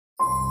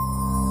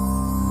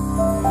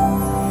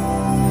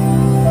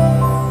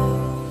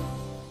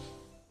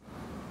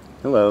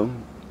Hello,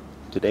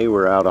 today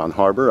we're out on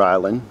Harbour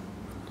Island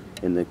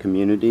in the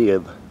community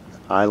of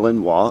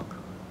Island Walk.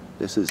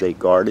 This is a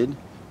guarded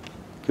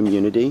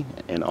community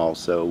and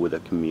also with a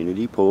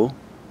community pool.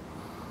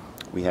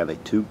 We have a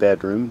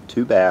 2-bedroom,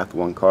 2-bath,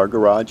 1-car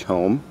garage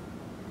home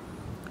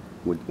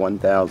with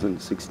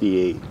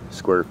 1,068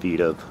 square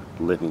feet of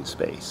living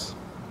space.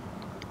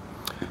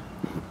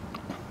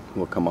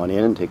 We'll come on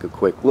in and take a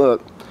quick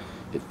look.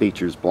 It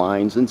features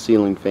blinds and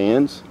ceiling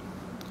fans,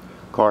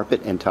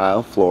 carpet and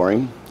tile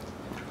flooring,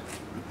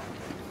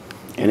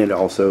 and it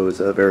also is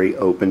a very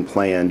open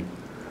plan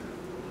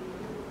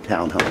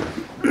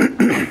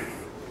townhome.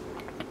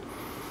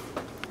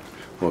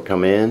 We'll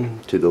come in.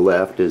 To the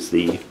left is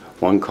the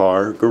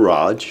 1-car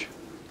garage.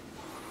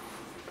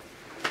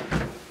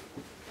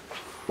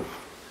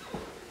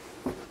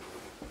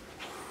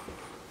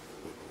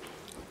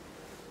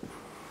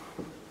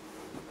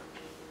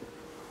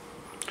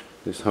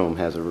 This home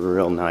has a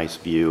real nice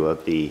view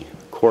of the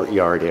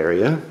courtyard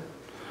area.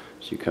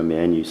 As you come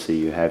in, you see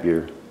you have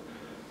your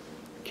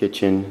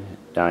kitchen,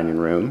 dining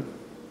room.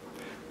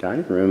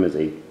 Dining room is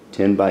a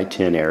 10 by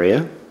 10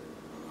 area.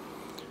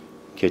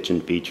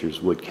 Kitchen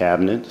features wood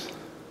cabinets,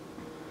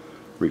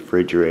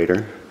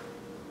 refrigerator,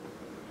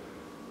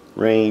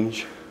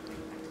 range,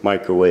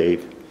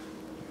 microwave,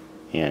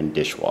 and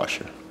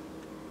dishwasher.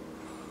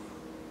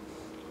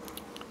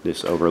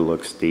 This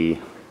overlooks the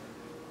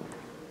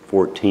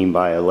 14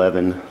 by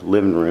 11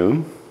 living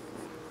room.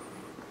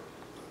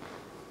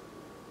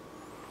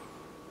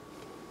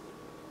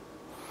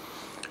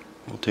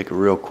 We'll take a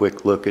real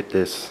quick look at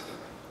this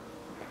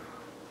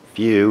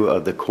view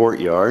of the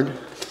courtyard,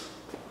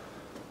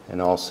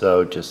 and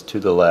also just to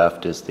the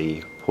left is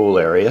the pool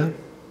area.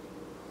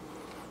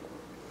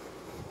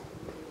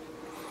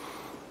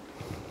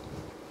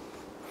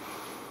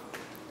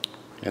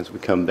 As we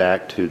come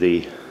back to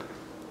the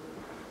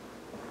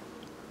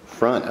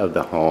front of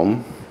the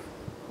home,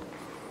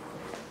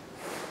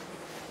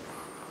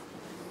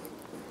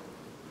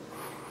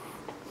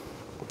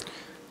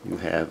 you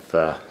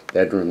have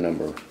bedroom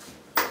number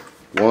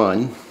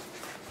 1.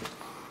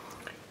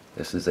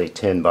 This is a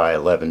 10 by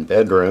 11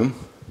 bedroom,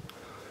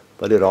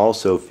 but it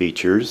also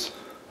features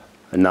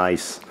a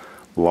nice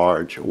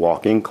large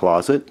walk-in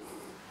closet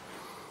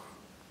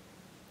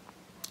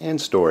and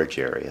storage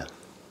area.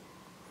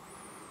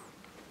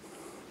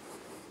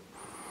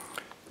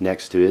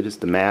 Next to it is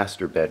the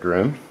master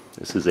bedroom.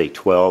 This is a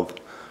 12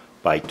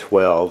 by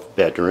 12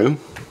 bedroom.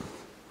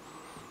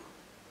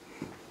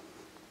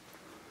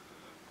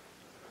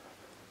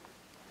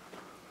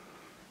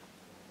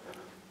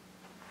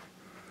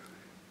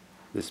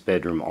 This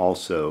bedroom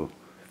also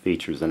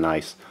features a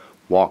nice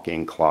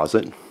walk-in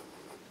closet.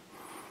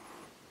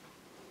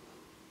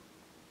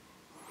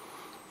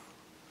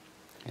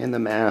 And the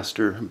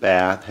master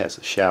bath has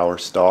a shower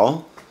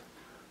stall.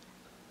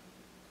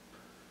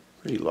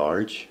 Pretty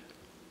large.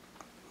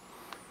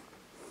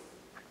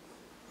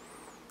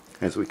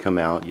 As we come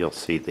out, you'll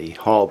see the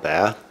hall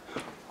bath.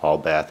 Hall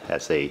bath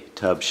has a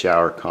tub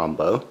shower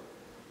combo.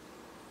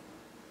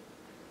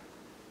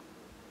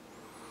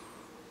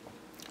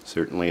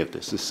 Certainly, if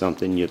this is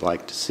something you'd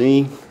like to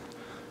see,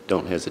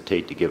 don't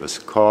hesitate to give us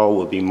a call.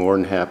 We'll be more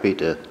than happy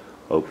to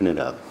open it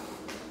up.